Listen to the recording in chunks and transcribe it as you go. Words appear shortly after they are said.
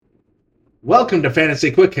Welcome to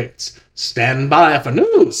Fantasy Quick Hits. Stand by for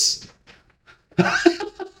news.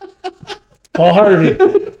 Paul Harvey.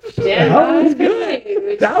 That was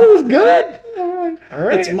good. That was good. All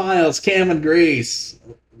right. It's Miles, Cam, and Grace.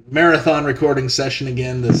 Marathon recording session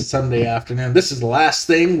again this Sunday afternoon. This is the last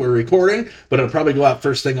thing we're recording, but it'll probably go out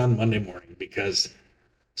first thing on Monday morning because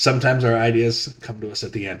sometimes our ideas come to us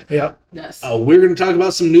at the end. Yeah. Yes. We're going to talk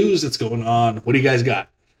about some news that's going on. What do you guys got?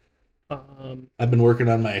 I've been working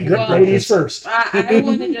on my... Good ladies first. I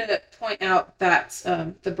wanted to point out that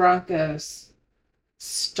the Broncos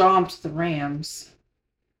stomped the Rams.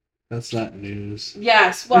 That's not news.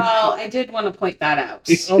 Yes, well, I did want to point that out.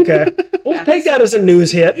 Okay. We'll Yes. take that as a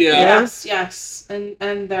news hit. Yeah. Yes.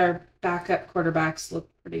 And their backup quarterbacks look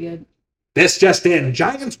pretty good. This just in.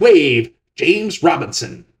 Giants waive James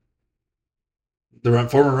Robinson. The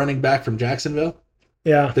former running back from Jacksonville.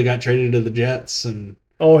 Yeah. They got traded to the Jets, and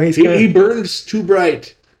Oh, he's he good. burns too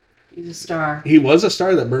bright. He's a star. He was a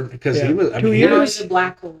star that burned because Yeah. he was. 2 he years? Now was- he's a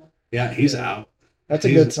black hole. Yeah, he's out. That's a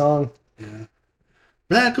he's- good song. Yeah.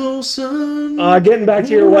 Black hole sun. Getting back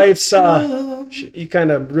to your wife's, you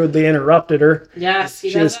kind of rudely interrupted her. Yes, he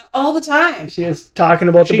She does is- that all the time. She is talking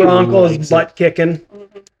about the She Broncos likes butt kicking.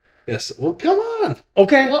 Mhm. Yes. Well, come on.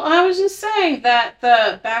 Okay. Well, I was just saying that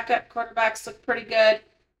the backup quarterbacks look pretty good,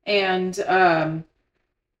 and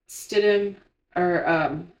Stidham or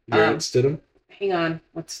Garrett Stidham. hang on,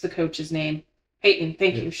 what's the coach's name? Peyton.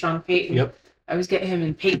 Thank you, Sean Payton. Yep. I always get him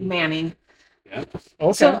and Peyton Manning.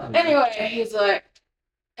 Okay. So anyway, he's like,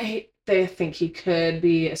 they think he could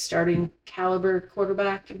be a starting caliber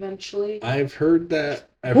quarterback eventually. I've heard that.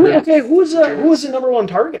 Who was the number one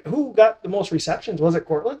target? Who got the most receptions? Was it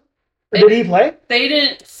Cortland? Or did he play? They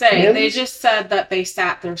didn't say. Mims? They just said that they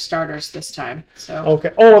sat their starters this time. So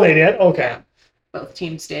Okay. Oh, they did? Okay. yeah, both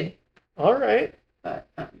teams did. All right. But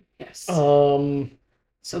yes. I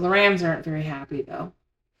So the Rams aren't very happy though.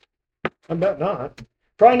 bet not.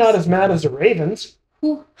 Probably not as mad as the Ravens.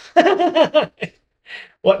 Whew.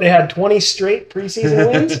 What, they had 20 straight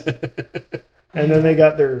preseason wins? And then they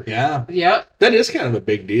got their... Yeah, Yep. that is kind of a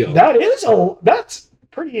big deal. That's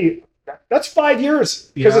pretty... That's 5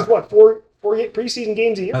 years. Because Yeah. it's what, four preseason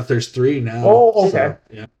games a year? There's 3 now. Oh, okay. So,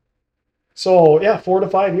 yeah. So, yeah, 4 to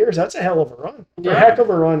 5 years. That's a hell of a run. Yeah. A heck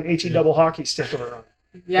of a run. H-E double hockey stick of a run.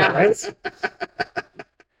 Yeah. Right?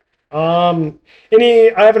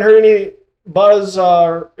 I haven't heard any buzz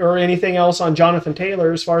or anything else on Jonathan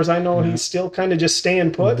Taylor. As far as I know, No. he's still kind of just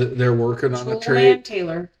staying put. They're working on a Joel trade. and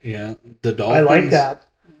Taylor. Yeah, the Dolphins. I like that.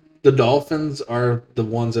 The Dolphins are the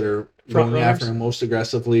ones that are Front going after runners. him most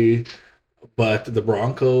aggressively, but the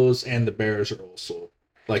Broncos and the Bears are also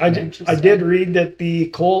like. I did read that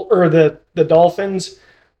the Dolphins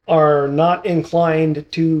are not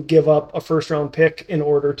inclined to give up a first round pick in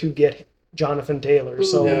order to get Jonathan Taylor.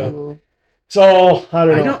 So, Ooh. so I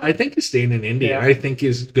don't know. I think he's staying in India. Yeah. I think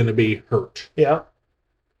he's going to be hurt. Yeah,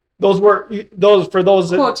 those for those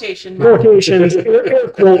that, Quotation mark. quotations, air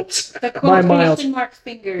quotes. The by Miles. quotation mark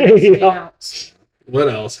fingers Yeah. came out. What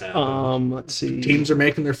else happened? Let's see. Teams are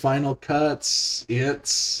making their final cuts.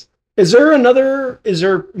 Is there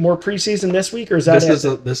more preseason this week, or is that This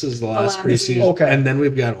it? is the last last preseason. week. Okay. And then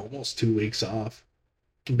we've got almost 2 weeks off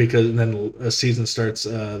because then a season starts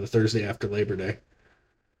the Thursday after Labor Day.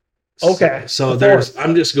 Okay. So The there's. fourth.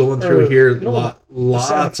 I'm just going through Or- here. no,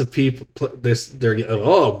 Lots of people. They're getting.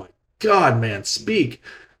 Oh my God, man! Speak.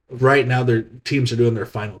 Right now, their teams are doing their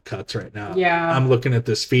final cuts right now. Yeah. I'm looking at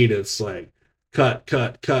this feed. It's like cut,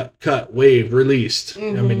 wave, released. I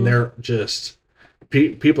mean, Mhm. they're just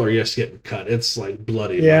people are just getting cut. It's like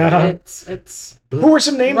bloody. Yeah. It's Who are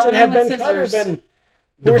some names that Running have been with cut or scissors. been?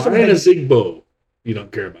 Who are some Divine names? Azigbo. You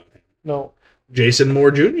don't care about him. No. Jason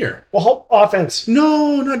Moore Jr. Well, offense.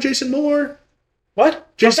 No, not Jason Moore. What?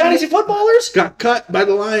 Jason- Fantasy footballers? Got cut by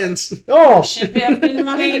the Lions. No. should be up in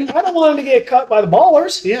mine. I don't want him to get cut by the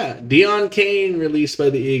ballers. Yeah, Deion Kane released by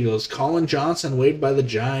the Eagles. Colin Johnson waived by the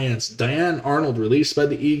Giants. Diane Arnold released by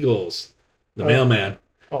the Eagles. The Oh. mailman.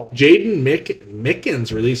 Oh. Jaden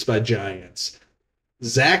Mickens released by Giants.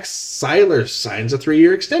 Zach Seiler signs a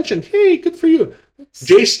 3-year extension. Hey, good for you.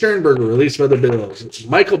 Jay Sternberger released by the Bills.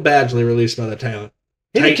 Michael Badgley released by the Titans.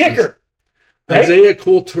 He's a kicker. Right? Isaiah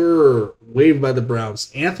Coulter waived by the Browns.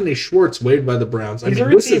 Anthony Schwartz waived by the Browns. He's a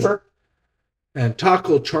this is- receiver. and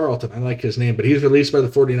Taco Charlton, I like his name, but he's released by the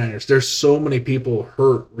 49ers. There's so many people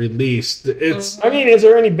hurt, released. It's I mean, is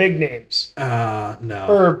there any big names no.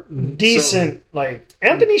 or decent like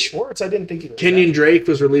Anthony Schwartz? I didn't think he was. Kenyon Drake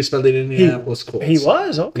was released by the Indianapolis Colts. He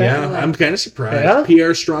was okay. Yeah, I'm kind of surprised. Yeah.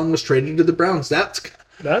 Pierre Strong was traded to the Browns. That's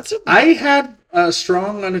I had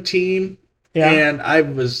Strong on a team, yeah. and I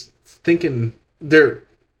was thinking they're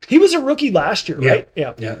He was a rookie last year, Yeah. right?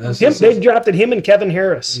 Yeah. Yeah, that's They drafted him and Kevin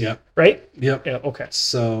Harris, Yep. right? Yep. Yeah, okay.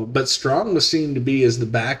 So, but Strong was seen to be as the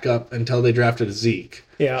backup until they drafted Zeke.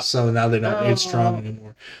 Yeah. So now they don't Oh. need Strong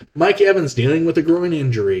anymore. Mike Evans dealing with a groin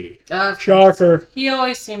injury. Shocker. He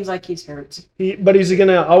always seems like he's hurt. But he's going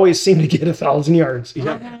to always seem to get 1,000 yards.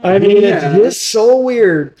 Yeah. I mean, Yeah. it's just so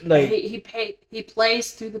weird. Like, He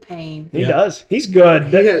plays through the pain. he Yeah. does. He's good.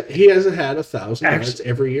 He hasn't had 1,000 yards Actually-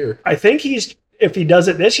 every year. I think if he does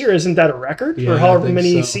it this year, isn't that a record Yeah, for I however think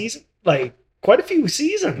many so. seasons? Like, quite a few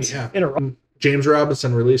seasons Yeah. in a row. James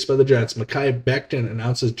Robinson released by the Jets. Mekhi Becton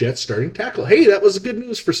announces Jets starting tackle. Hey, that was good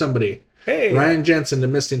news for somebody. Hey. Ryan Jensen to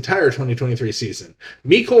miss the entire 2023 season.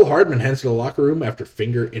 Mecole Hardman heads to the locker room after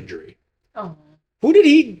finger injury. Oh. Who did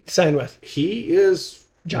he sign with? He is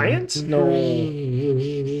Giants? No.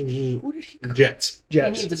 Who did he? Jets. He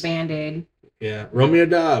Jets. needs a band-aid. Yeah. Romeo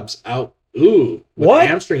Dobbs out. Ooh, with What?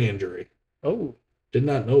 hamstring injury. Oh, Did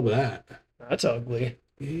not know that. that's ugly.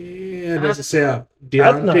 Yeah, it doesn't say not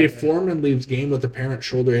Deontay good. Foreman leaves game with apparent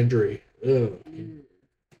shoulder injury. Ugh.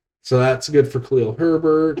 So that's good for Khalil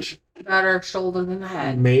Herbert. Better shoulder than the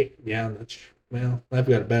head. Mate, yeah, I've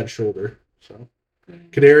got a bad shoulder. So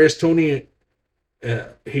Kadarius Toney,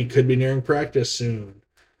 he could be nearing practice soon.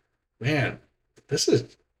 Man, this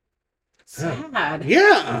is Sad.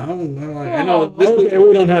 yeah. I know. This Okay,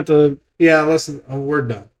 we don't have to. yeah, listen, we're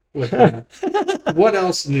done with that. What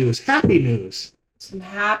else news? Happy news. Some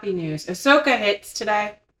happy news. Ahsoka hits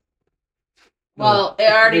today. Well,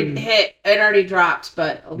 it already hit. It already dropped,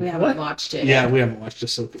 but we haven't What? watched it. Yeah, we haven't watched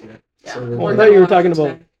Ahsoka yet. Yeah. So Oh, we're I gonna- thought you were talking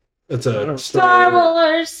about. it's I a don't- Star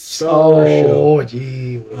Wars. Star Wars show. Oh,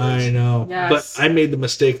 gee. I know. Yes. But I made the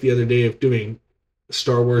mistake the other day of doing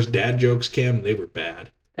Star Wars dad jokes, Cam. They were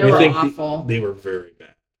bad. They I were think awful. They were very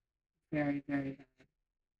bad. Very, very bad.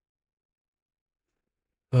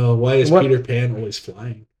 Why is What- Peter Pan always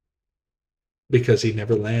flying? Because he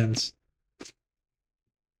never lands.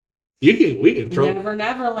 We can throw.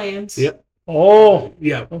 Never lands. Yep. Oh,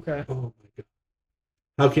 Yeah. okay. Oh my god.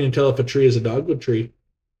 How can you tell if a tree is a dogwood tree?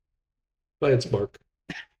 By its bark.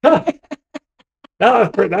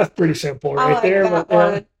 That's pretty simple I right like there. that but,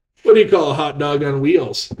 yeah. one. What do you call a hot dog on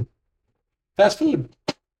wheels? Fast food.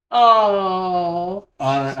 Oh.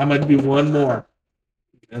 I'm gonna do one more,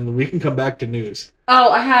 and we can come back to news.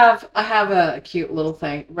 Oh, I have a cute little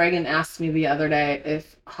thing. Reagan asked me the other day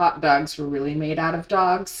if hot dogs were really made out of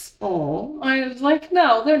dogs. Oh. I was like,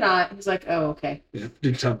 no, they're not. He's like, oh, okay. Yeah. Do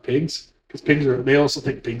you tell pigs? Because pigs are. They also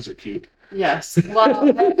think pigs are cute. Yes. Well,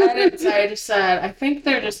 I didn't say. I just said I think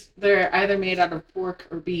they're either made out of pork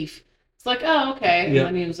or beef. It's like, oh, okay. Yeah. And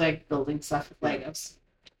then he was like building stuff with Legos.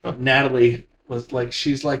 Natalie was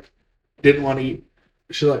like, didn't want to eat.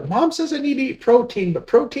 She's like, Mom says I need to eat protein, but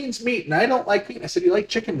protein's meat, and I don't like meat. I said, you like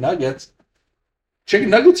chicken nuggets? Chicken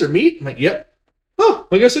nuggets are meat? I'm like, yep. Oh,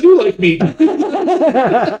 I guess I do like meat. She's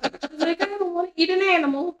like, I don't want to eat an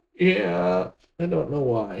animal. Yeah, I don't know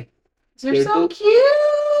why. They're They're so so-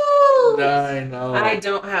 cute. I know. I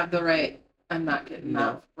don't have the right. I'm not getting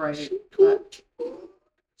that right. But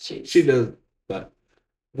she's, She does, but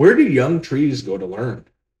where do young trees go to learn?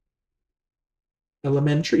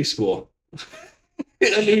 Elementary school.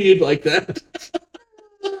 I knew you'd like that.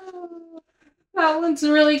 That one's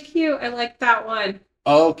really cute. I like that one.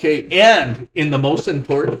 Okay, and in the most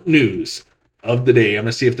important news of the day, I'm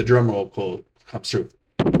gonna see if the drum roll code comes through.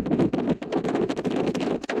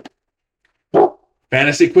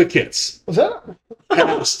 Fantasy Quick Hits Was that?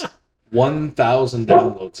 passed 1,000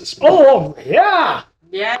 downloads this month. Oh, yeah.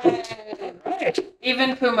 Yeah. Right.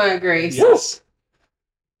 Even Puma agrees. Yes.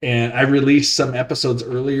 And I released some episodes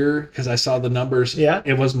earlier because I saw the numbers. Yeah.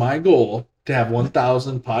 It was my goal to have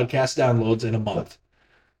 1,000 podcast downloads in a month.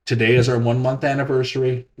 Today is our 1 month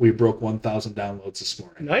anniversary. We broke 1,000 downloads this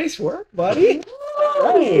morning. Nice work, buddy.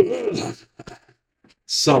 Right.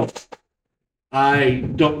 So I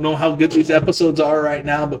don't know how good these episodes are right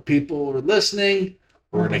now, but people are listening.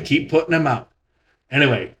 We're going to keep putting them out.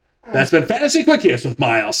 Anyway, that's been Fantasy Quick Hits with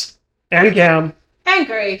Miles. And Cam. And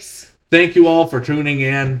Grace. Thank you all for tuning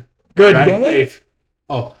in. Good Drive day. safe.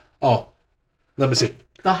 Oh, let me see.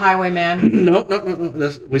 The Highwayman. No.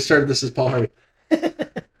 We started this as Paul Harvey.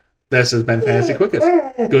 This has been Fantasy Quick Hits.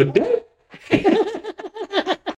 Good day.